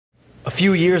A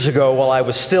few years ago, while I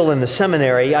was still in the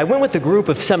seminary, I went with a group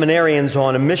of seminarians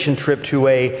on a mission trip to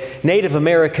a Native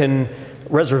American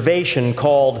reservation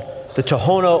called the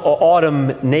Tohono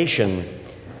O'odham Nation.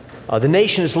 The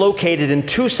nation is located in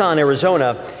Tucson,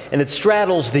 Arizona, and it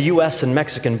straddles the U.S. and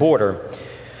Mexican border.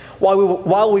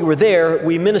 While we were there,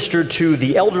 we ministered to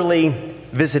the elderly,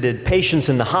 visited patients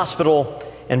in the hospital,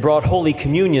 and brought Holy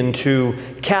Communion to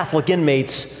Catholic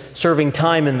inmates serving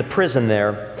time in the prison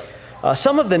there.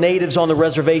 Some of the natives on the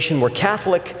reservation were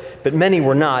Catholic, but many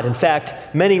were not. In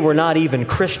fact, many were not even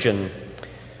Christian.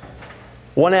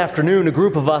 One afternoon, a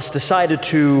group of us decided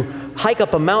to hike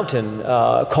up a mountain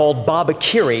called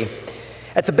Babakiri.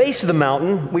 At the base of the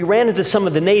mountain, we ran into some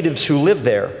of the natives who lived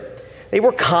there. They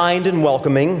were kind and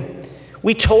welcoming.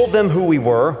 We told them who we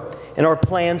were and our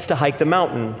plans to hike the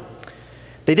mountain.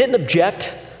 They didn't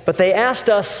object, but they asked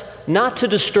us not to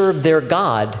disturb their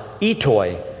god,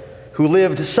 Itoi, who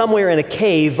lived somewhere in a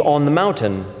cave on the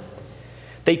mountain.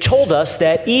 They told us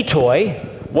that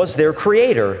Itoi was their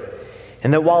creator,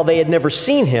 and that while they had never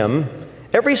seen him,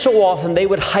 every so often they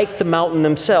would hike the mountain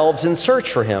themselves in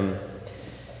search for him.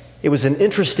 It was an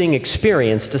interesting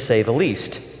experience, to say the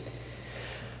least.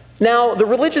 Now, the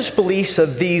religious beliefs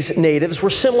of these natives were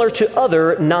similar to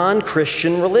other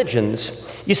non-Christian religions.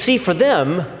 You see, for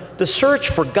them, the search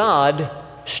for God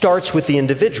starts with the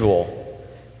individual,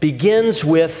 begins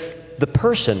with the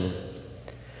person.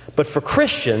 But for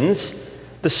Christians,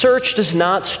 the search does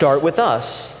not start with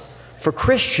us. For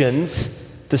Christians,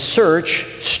 the search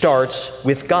starts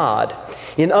with God.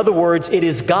 In other words, it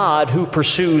is God who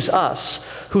pursues us,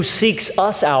 who seeks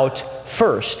us out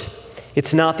first.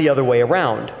 It's not the other way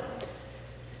around.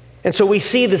 And so we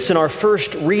see this in our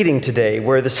first reading today,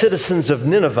 where the citizens of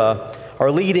Nineveh are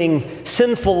leading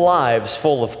sinful lives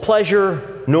full of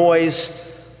pleasure, noise,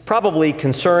 probably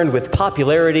concerned with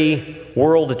popularity,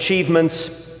 world achievements,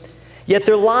 yet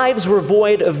their lives were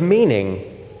void of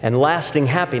meaning and lasting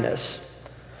happiness.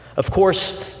 Of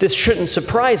course, this shouldn't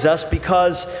surprise us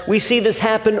because we see this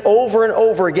happen over and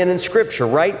over again in Scripture,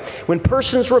 right? When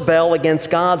persons rebel against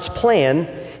God's plan,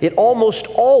 it almost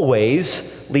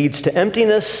always leads to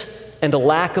emptiness and a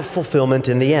lack of fulfillment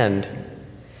in the end.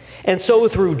 And so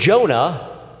through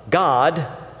Jonah, God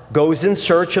goes in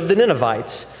search of the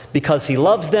Ninevites because he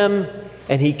loves them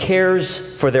and he cares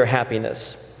for their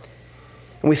happiness.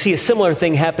 And we see a similar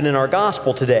thing happen in our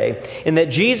gospel today, in that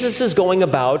Jesus is going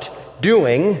about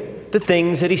doing the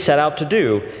things that he set out to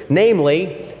do,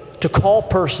 namely, to call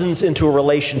persons into a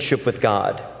relationship with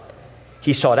God.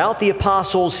 He sought out the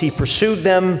apostles, he pursued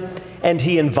them, and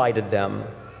he invited them.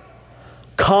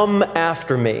 Come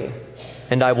after me,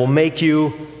 and I will make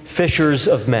you fishers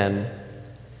of men.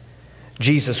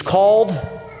 Jesus called,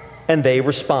 and they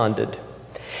responded.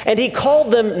 And he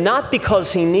called them not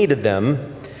because he needed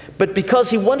them, but because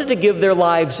he wanted to give their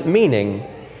lives meaning,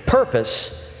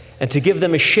 purpose, and to give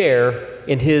them a share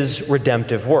in his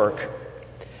redemptive work.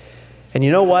 And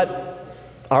you know what?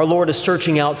 Our Lord is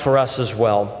searching out for us as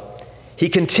well. He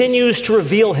continues to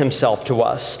reveal himself to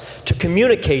us, to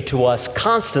communicate to us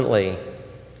constantly,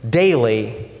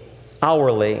 daily,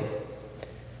 hourly.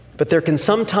 But there can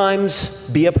sometimes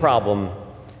be a problem,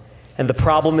 and the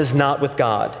problem is not with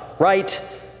God, right?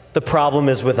 The problem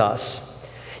is with us.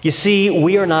 You see,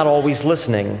 we are not always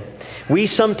listening. We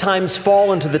sometimes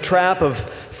fall into the trap of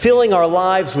filling our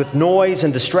lives with noise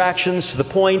and distractions to the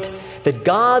point that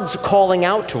God's calling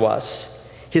out to us,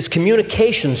 his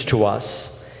communications to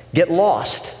us, get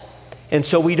lost. And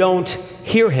so we don't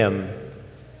hear him,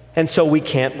 and so we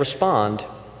can't respond.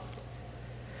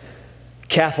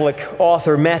 Catholic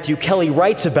author Matthew Kelly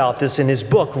writes about this in his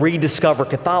book, Rediscover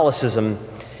Catholicism.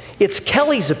 It's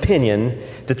Kelly's opinion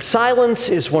that silence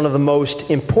is one of the most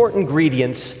important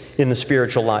ingredients in the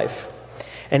spiritual life.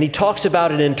 And he talks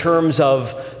about it in terms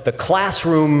of the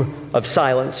classroom of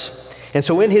silence. And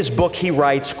so in his book he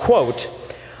writes, quote,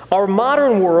 "Our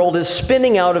modern world is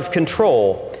spinning out of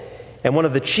control, and one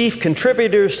of the chief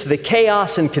contributors to the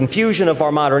chaos and confusion of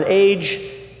our modern age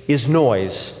is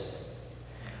noise.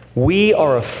 We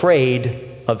are afraid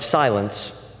of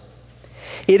silence.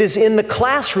 It is in the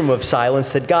classroom of silence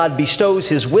that God bestows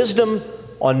his wisdom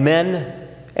on men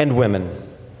and women."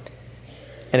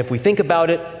 And if we think about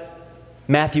it,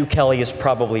 Matthew Kelly is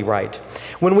probably right.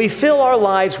 When we fill our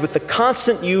lives with the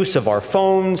constant use of our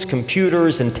phones,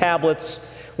 computers, and tablets,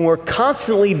 when we're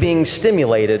constantly being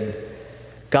stimulated,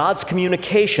 God's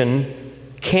communication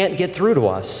can't get through to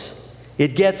us.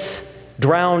 It gets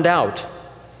drowned out.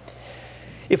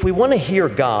 If we want to hear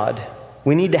God,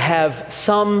 we need to have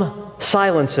some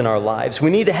silence in our lives.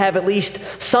 We need to have at least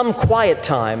some quiet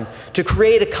time to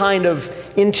create a kind of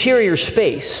interior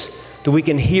space that we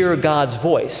can hear God's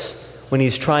voice, when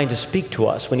He's trying to speak to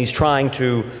us, when He's trying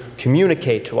to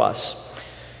communicate to us.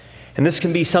 And this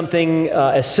can be something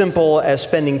as simple as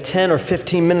spending 10 or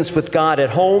 15 minutes with God at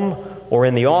home or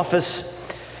in the office.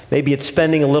 Maybe it's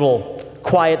spending a little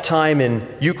quiet time in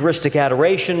Eucharistic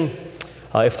adoration.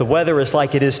 If the weather is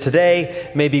like it is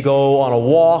today, maybe go on a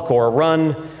walk or a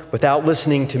run without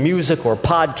listening to music or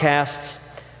podcasts.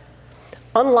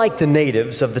 Unlike the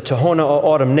natives of the Tohono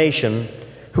O'odham Nation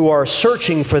who are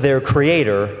searching for their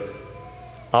Creator,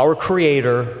 our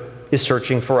Creator is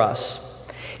searching for us.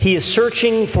 He is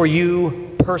searching for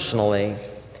you personally.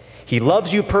 He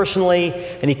loves you personally,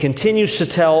 and He continues to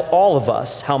tell all of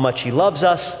us how much He loves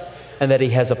us and that He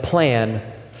has a plan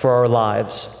for our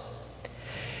lives.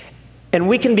 And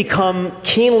we can become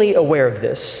keenly aware of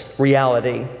this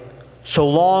reality so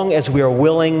long as we are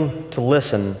willing to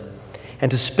listen and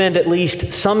to spend at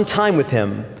least some time with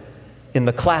Him in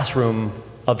the classroom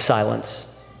of silence.